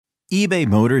eBay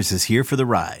Motors is here for the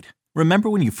ride. Remember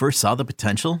when you first saw the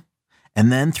potential?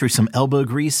 And then through some elbow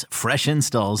grease, fresh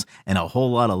installs, and a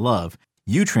whole lot of love,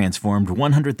 you transformed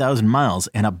 100,000 miles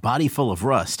and a body full of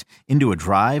rust into a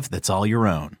drive that's all your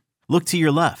own. Look to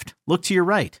your left. Look to your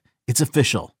right. It's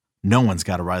official. No one's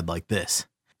got a ride like this.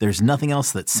 There's nothing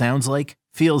else that sounds like,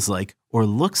 feels like, or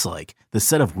looks like the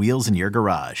set of wheels in your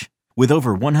garage. With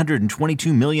over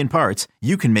 122 million parts,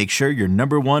 you can make sure your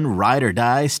number one ride or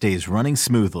die stays running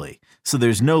smoothly. So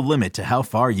there's no limit to how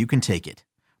far you can take it.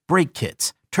 Brake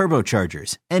kits,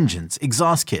 turbochargers, engines,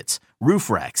 exhaust kits, roof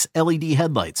racks, LED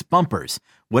headlights, bumpers,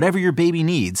 whatever your baby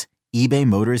needs, eBay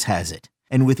Motors has it.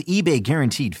 And with eBay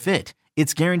Guaranteed Fit,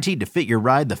 it's guaranteed to fit your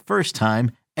ride the first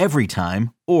time, every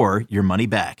time, or your money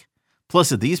back.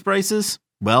 Plus at these prices,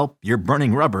 well, you're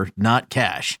burning rubber, not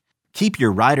cash. Keep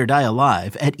your ride or die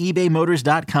alive at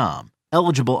ebaymotors.com.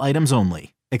 Eligible items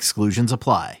only. Exclusions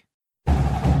apply.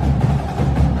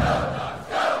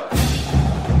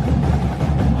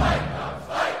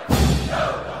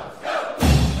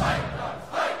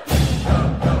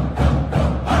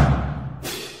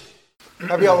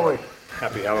 Happy Halloween.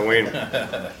 Happy Halloween.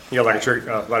 You got like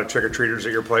a lot of trick-or-treaters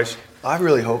at your place? I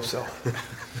really hope so.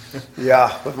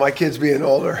 Yeah, with my kids being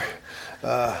older,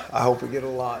 I hope we get a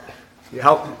lot. Yeah.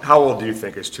 How old do you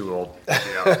think is too old?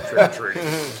 Trick-or-treat.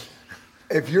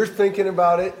 If you're thinking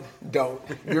about it, don't.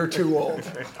 You're too old.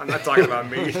 I'm not talking about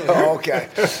me. Oh, okay.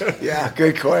 Yeah,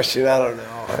 good question. I don't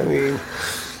know. I mean,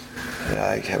 yeah,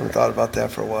 I haven't thought about that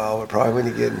for a while, but probably when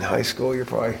you get in high school, you're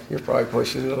probably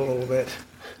pushing it a little bit.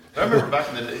 I remember back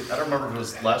in the day, I don't remember if it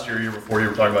was last year or year before you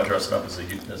were talking about dressing up as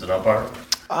an umpire.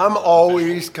 I'm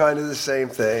always kind of the same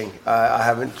thing. I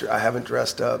haven't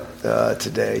dressed up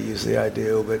today. Usually I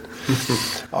do, but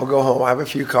I'll go home. I have a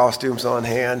few costumes on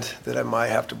hand that I might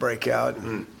have to break out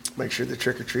and make sure the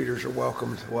trick-or-treaters are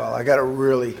welcomed well. I got a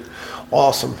really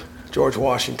awesome George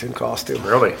Washington costume.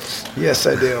 Really? Yes,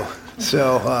 I do.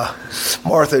 So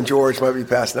Martha and George might be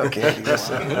passing out candy.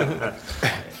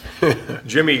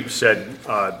 Jimmy said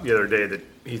the other day that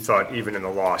he thought even in the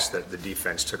loss that the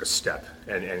defense took a step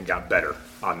and got better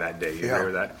on that day. You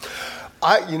agree with that?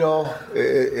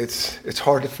 It's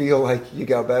hard to feel like you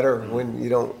got better when you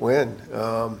don't win.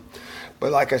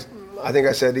 But like I think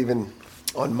I said even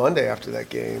on Monday after that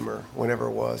game or whenever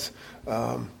it was,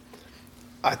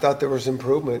 I thought there was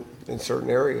improvement in certain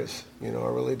areas. I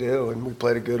really do. And we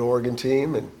played a good Oregon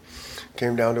team and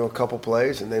came down to a couple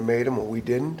plays and they made them and we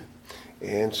didn't.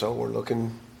 And so we're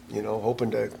looking, hoping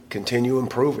to continue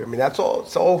improving. I mean, that's all.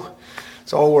 It's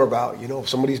all we're about. If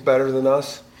somebody's better than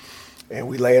us, and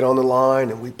we lay it on the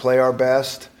line and we play our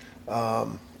best,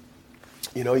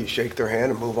 you shake their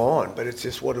hand and move on. But it's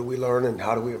just what do we learn and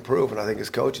how do we improve? And I think as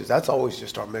coaches, that's always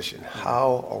just our mission.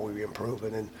 How are we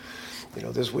improving? And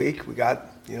this week we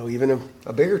got even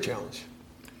a bigger challenge.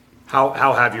 How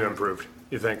have you improved?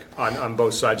 You think on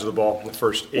both sides of the ball in the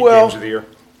first 8 games of the year?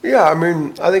 Yeah, I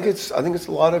mean, I think it's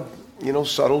a lot of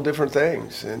subtle different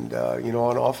things, and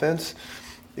on offense,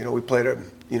 we played a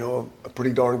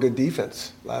pretty darn good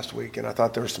defense last week, and I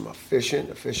thought there was some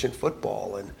efficient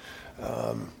football, and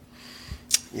I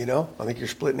think you're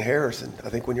splitting hairs, and I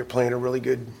think when you're playing a really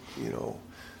good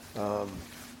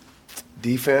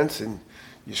defense and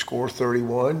you score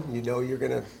 31, you're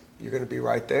gonna be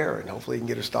right there, and hopefully you can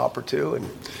get a stop or two, and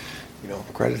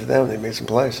credit to them, they made some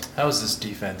plays. How is this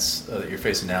defense that you're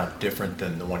facing now different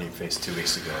than the one you faced 2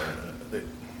 weeks ago?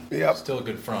 Yep. Still a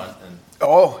good front.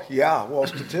 Oh, yeah. Well,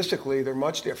 statistically, they're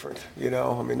much different.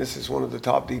 I mean, this is one of the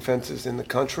top defenses in the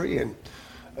country, and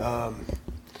I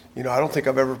don't think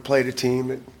I've ever played a team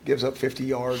that gives up 50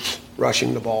 yards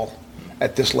rushing the ball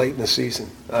at this late in the season.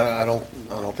 I don't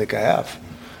think I have.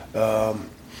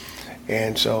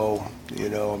 And so,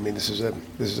 I mean, this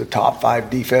is a top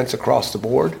 5 defense across the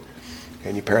board.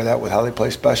 And you pair that with how they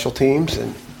play special teams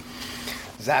and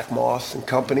Zach Moss and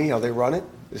company, how they run it.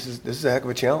 This is a heck of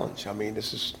a challenge. I mean,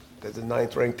 they're the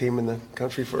 9th ranked team in the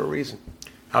country for a reason.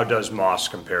 How does Moss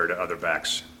compare to other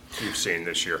backs you've seen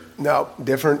this year? No,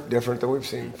 different than we've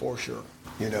seen for sure.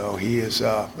 He is.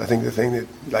 I think the thing that,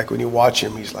 like, when you watch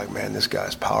him, he's like, man, this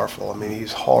guy's powerful. I mean,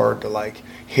 he's hard to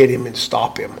hit him and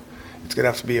stop him. It's gonna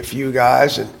have to be a few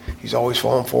guys, and he's always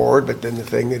falling forward. But then the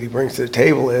thing that he brings to the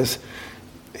table is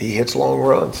he hits long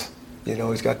runs.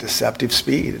 He's got deceptive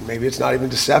speed, and maybe it's not even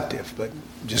deceptive, but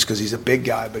just because he's a big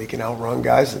guy, but he can outrun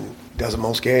guys and does it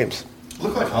most games. It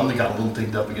looked like Hundley got a little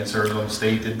dinged up against Arizona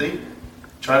State. Did they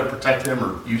try to protect him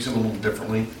or use him a little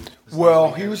differently?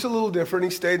 Well, he was a little different.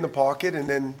 He stayed in the pocket, and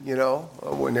then,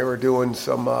 when they were doing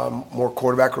some more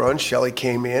quarterback runs, Shelley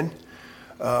came in.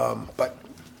 But,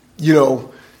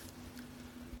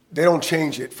 they don't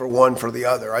change it for one for the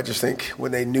other. I just think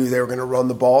when they knew they were going to run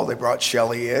the ball, they brought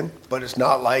Shelley in. But it's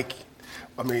not like,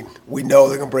 I mean, we know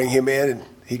they're going to bring him in and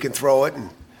he can throw it and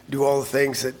do all the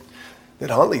things that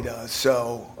Huntley does.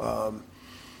 So,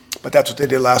 but that's what they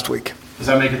did last week. Does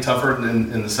that make it tougher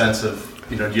in the sense of,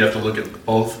 do you have to look at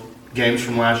both games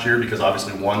from last year? Because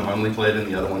obviously one Huntley played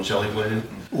in, the other one Shelley played in.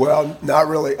 Well, not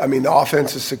really. I mean, the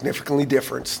offense is significantly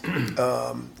different,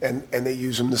 and they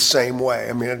use them the same way.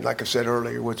 I mean, like I said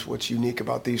earlier, what's unique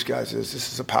about these guys is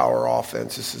this is a power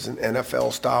offense. This is an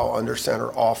NFL-style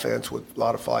under-center offense with a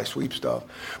lot of fly sweep stuff.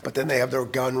 But then they have their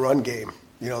gun-run game.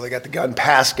 They got the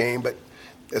gun-pass game, but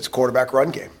it's a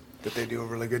quarterback-run game that they do a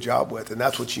really good job with, and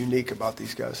that's what's unique about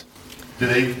these guys. Do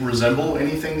they resemble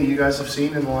anything that you guys have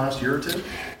seen in the last year or two?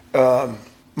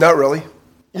 Not really.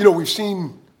 We've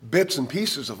seen bits and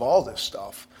pieces of all this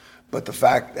stuff, but the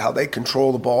fact how they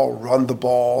control the ball, run the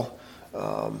ball,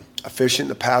 efficient in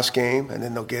the pass game, and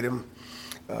then they'll get him,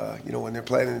 when they're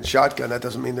playing in the shotgun, that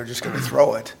doesn't mean they're just going to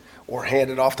throw it or hand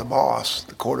it off to Moss.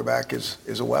 The quarterback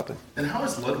is a weapon. And how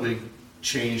has Ludwig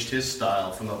changed his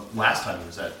style from the last time he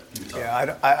was at Utah?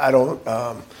 Yeah, I don't,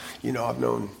 I've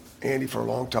known Andy for a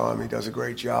long time. He does a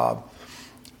great job.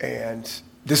 And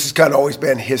this has kind of always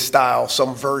been his style,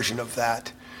 some version of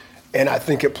that. And I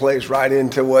think it plays right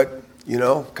into what,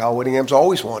 Kyle Whittingham's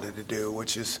always wanted to do,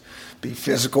 which is be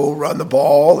physical, run the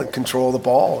ball, and control the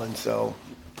ball. And so,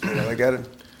 they got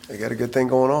a good thing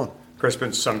going on. There's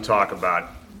been some talk about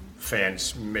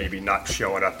fans maybe not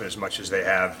showing up as much as they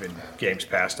have in games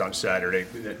past on Saturday,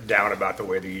 down about the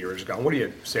way the year has gone. What do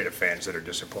you say to fans that are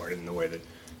disappointed in the way that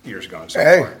the year's gone so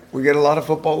far? Hey, we get a lot of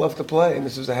football left to play, and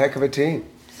this is a heck of a team.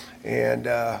 And,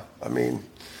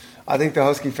 I think the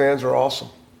Husky fans are awesome.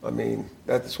 I mean,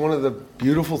 that's one of the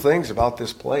beautiful things about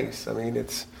this place. I mean,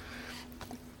 it's,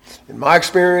 in my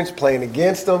experience, playing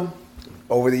against them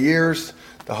over the years,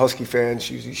 the Husky fans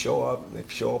usually show up. They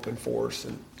show up in force,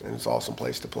 and it's an awesome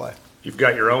place to play. You've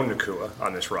got your own Nakua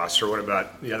on this roster. What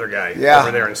about the other guy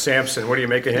over there in Sampson? What do you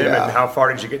make of him, and how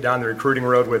far did you get down the recruiting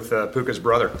road with Puka's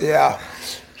brother? Yeah,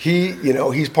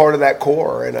 he's part of that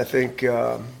core, and I think,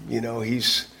 I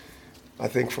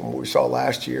think from what we saw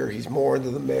last year, he's more into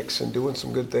the mix and doing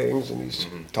some good things, and he's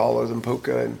taller than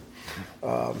Puka, and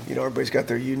everybody's got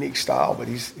their unique style, but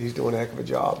he's doing a heck of a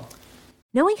job.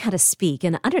 Knowing how to speak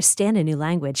and understand a new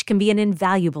language can be an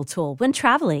invaluable tool when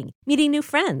traveling, meeting new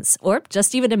friends, or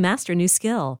just even to master a new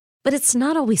skill. But it's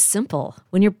not always simple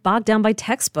when you're bogged down by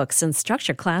textbooks and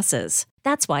structured classes.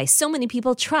 That's why so many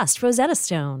people trust Rosetta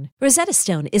Stone. Rosetta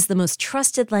Stone is the most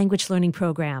trusted language learning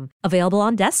program, available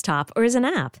on desktop or as an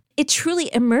app. It truly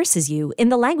immerses you in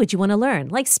the language you want to learn,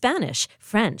 like Spanish,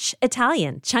 French,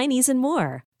 Italian, Chinese, and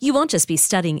more. You won't just be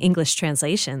studying English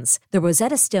translations. The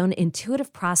Rosetta Stone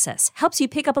intuitive process helps you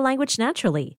pick up a language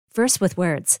naturally, first with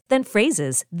words, then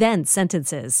phrases, then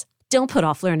sentences. Don't put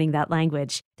off learning that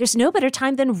language. There's no better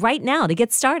time than right now to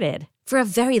get started. For a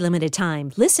very limited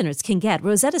time, listeners can get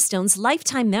Rosetta Stone's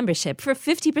lifetime membership for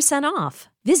 50% off.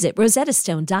 Visit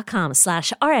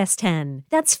rosettastone.com/rs10.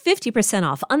 That's 50%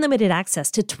 off unlimited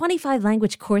access to 25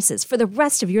 language courses for the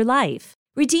rest of your life.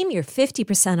 Redeem your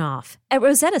 50% off at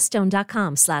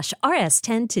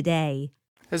rosettastone.com/rs10 today.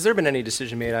 Has there been any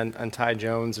decision made on Ty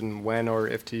Jones and when or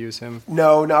if to use him?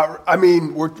 No, not. I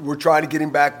mean, we're trying to get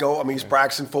him back go. I mean, he's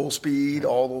practicing full speed,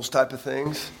 all those type of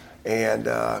things. And,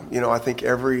 I think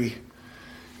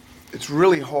it's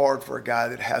really hard for a guy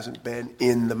that hasn't been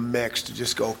in the mix to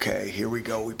just go, okay, here we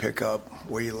go. We pick up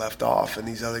where you left off. And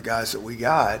these other guys that we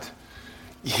got,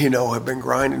 have been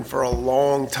grinding for a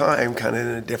long time, kind of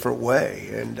in a different way.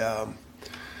 And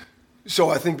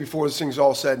so I think before this thing's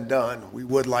all said and done, we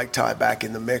would like Ty back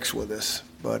in the mix with us.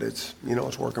 But it's,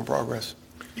 it's work in progress.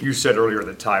 You said earlier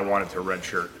that Ty wanted to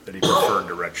redshirt, that he preferred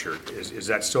to redshirt. Is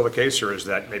that still the case, or is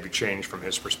that maybe changed from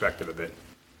his perspective a bit?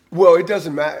 Well, it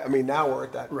doesn't matter. I mean, now we're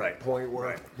at that point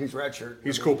where he's redshirt.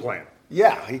 He's cool playing.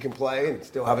 Yeah, he can play and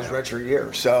still have his redshirt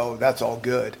year. So that's all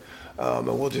good. And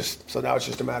now it's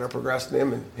just a matter of progressing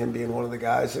him and him being one of the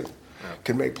guys that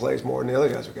can make plays more than the other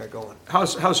guys we got going.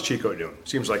 How's Chico doing?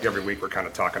 Seems like every week we're kind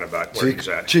of talking about where he's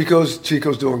at. Chico's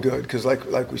doing good because,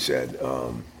 like we said,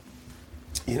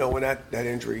 when that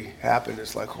injury happened,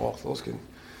 it's like, those can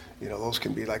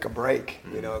be like a break.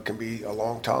 It can be a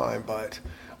long time, but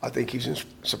I think he's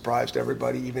surprised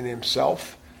everybody, even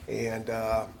himself, and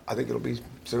I think it'll be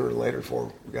sooner or later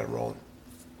before we got him rolling.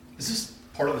 Is this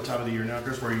part of the time of the year now,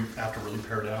 Chris, where you have to really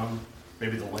pare down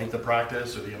maybe the length of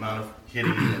practice or the amount of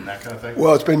hitting and that kind of thing?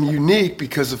 Well, it's been unique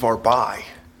because of our bye.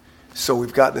 So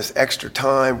we've gotten this extra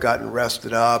time, gotten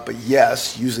rested up. But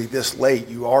yes, usually this late,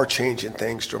 you are changing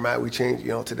things dramatically. We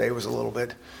changed, today was a little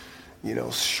bit,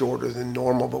 shorter than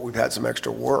normal, but we've had some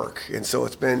extra work. And so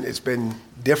it's been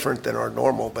different than our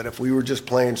normal. But if we were just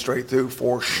playing straight through,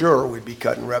 for sure, we'd be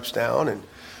cutting reps down. And,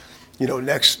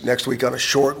 next week on a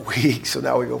short week. So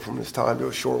now we go from this time to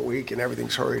a short week and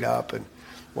everything's hurried up and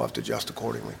we'll have to adjust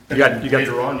accordingly. You got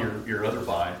later on your other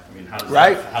bye. I mean, how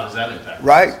does that impact?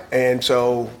 Right. And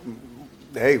so,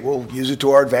 hey, we'll use it to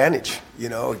our advantage,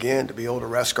 again, to be able to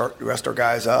rest our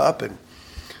guys up and,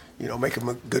 make them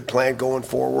a good plan going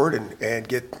forward and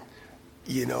get,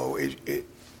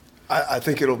 I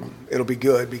think it'll be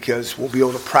good because we'll be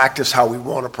able to practice how we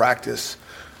want to practice.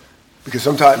 Because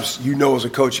sometimes, as a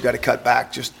coach, you got to cut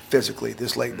back just physically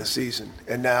this late in the season.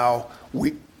 And now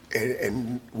we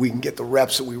can get the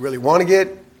reps that we really want to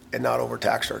get and not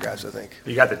overtax our guys, I think.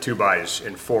 You got the 2 byes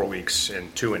in 4 weeks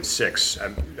and 2 and 6. I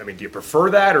mean, do you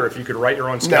prefer that, or if you could write your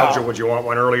own schedule, would you want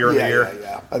one earlier in the year?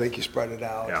 Yeah. I think you spread it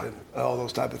out and all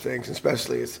those type of things.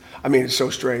 Especially, it's so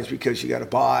strange because you got a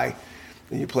bye,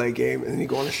 then you play a game, and then you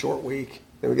go on a short week,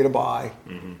 then we get a bye,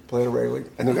 play in a regular week,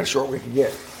 and then we got a short week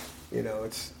again.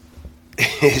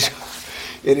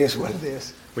 It is what it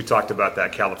is. We talked about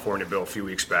that California bill a few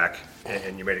weeks back,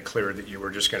 and you made it clear that you were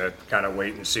just going to kind of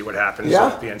wait and see what happens.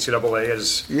 Yeah. The NCAA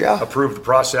has approved the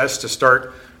process to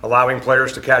start allowing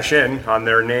players to cash in on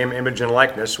their name, image, and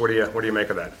likeness. What do you make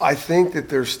of that? I think that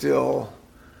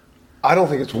I don't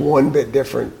think it's one bit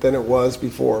different than it was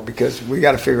before because we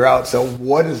got to figure out, so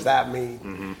what does that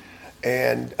mean?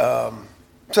 And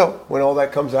so when all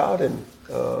that comes out and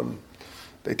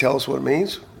they tell us what it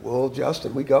means, we'll adjust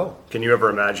and we go. Can you ever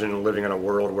imagine living in a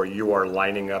world where you are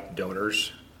lining up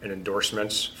donors and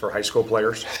endorsements for high school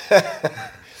players?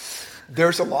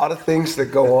 There's a lot of things that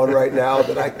go on right now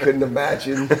that I couldn't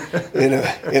imagine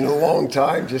in a long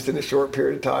time, just in a short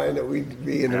period of time that we'd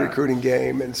be in the recruiting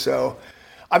game. And so,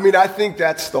 I think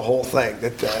that's the whole thing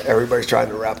that everybody's trying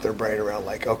to wrap their brain around,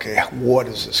 like, okay, what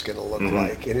is this going to look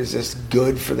like? And is this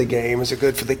good for the game? Is it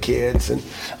good for the kids? And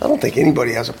I don't think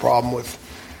anybody has a problem with,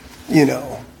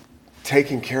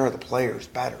 taking care of the players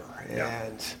better.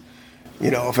 And,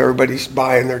 if everybody's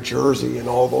buying their jersey and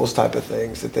all those type of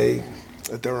things that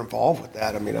they're involved with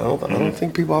that. I don't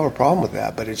think people have a problem with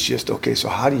that, but it's just, okay, so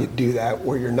how do you do that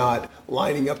where you're not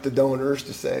lining up the donors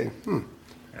to say,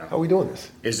 how are we doing this?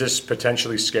 Is this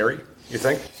potentially scary, you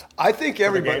think? I think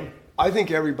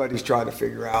everybody's trying to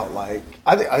figure out, like,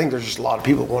 I think there's just a lot of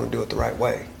people that want to do it the right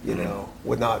way,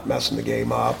 with not messing the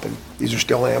game up, and these are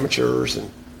still amateurs and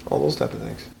all those type of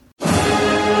things.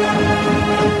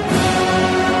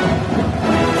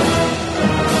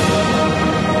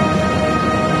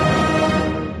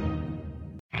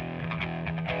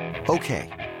 Okay,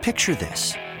 picture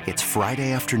this. It's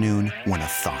Friday afternoon when a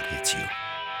thought hits you.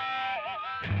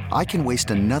 I can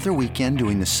waste another weekend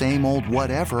doing the same old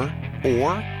whatever,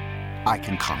 or I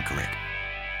can conquer it.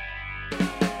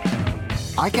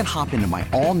 I can hop into my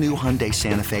all-new Hyundai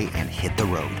Santa Fe and hit the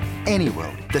road. Any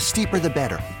road. The steeper, the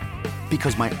better.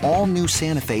 Because my all-new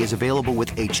Santa Fe is available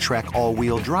with H-Track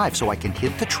all-wheel drive, so I can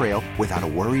hit the trail without a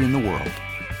worry in the world.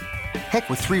 Heck,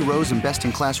 with 3 rows and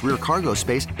best-in-class rear cargo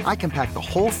space, I can pack the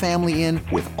whole family in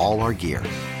with all our gear.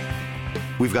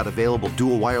 We've got available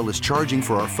dual wireless charging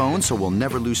for our phones, so we'll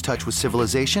never lose touch with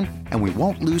civilization, and we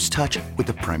won't lose touch with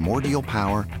the primordial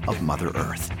power of Mother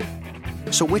Earth.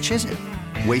 So which is it?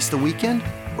 Waste the weekend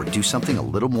or do something a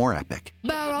little more epic?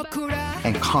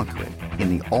 And conquer it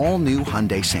in the all-new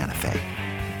Hyundai Santa Fe.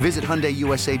 Visit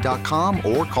HyundaiUSA.com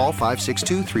or call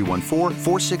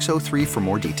 562-314-4603 for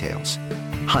more details.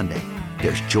 Hyundai,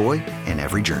 there's joy in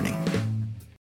every journey.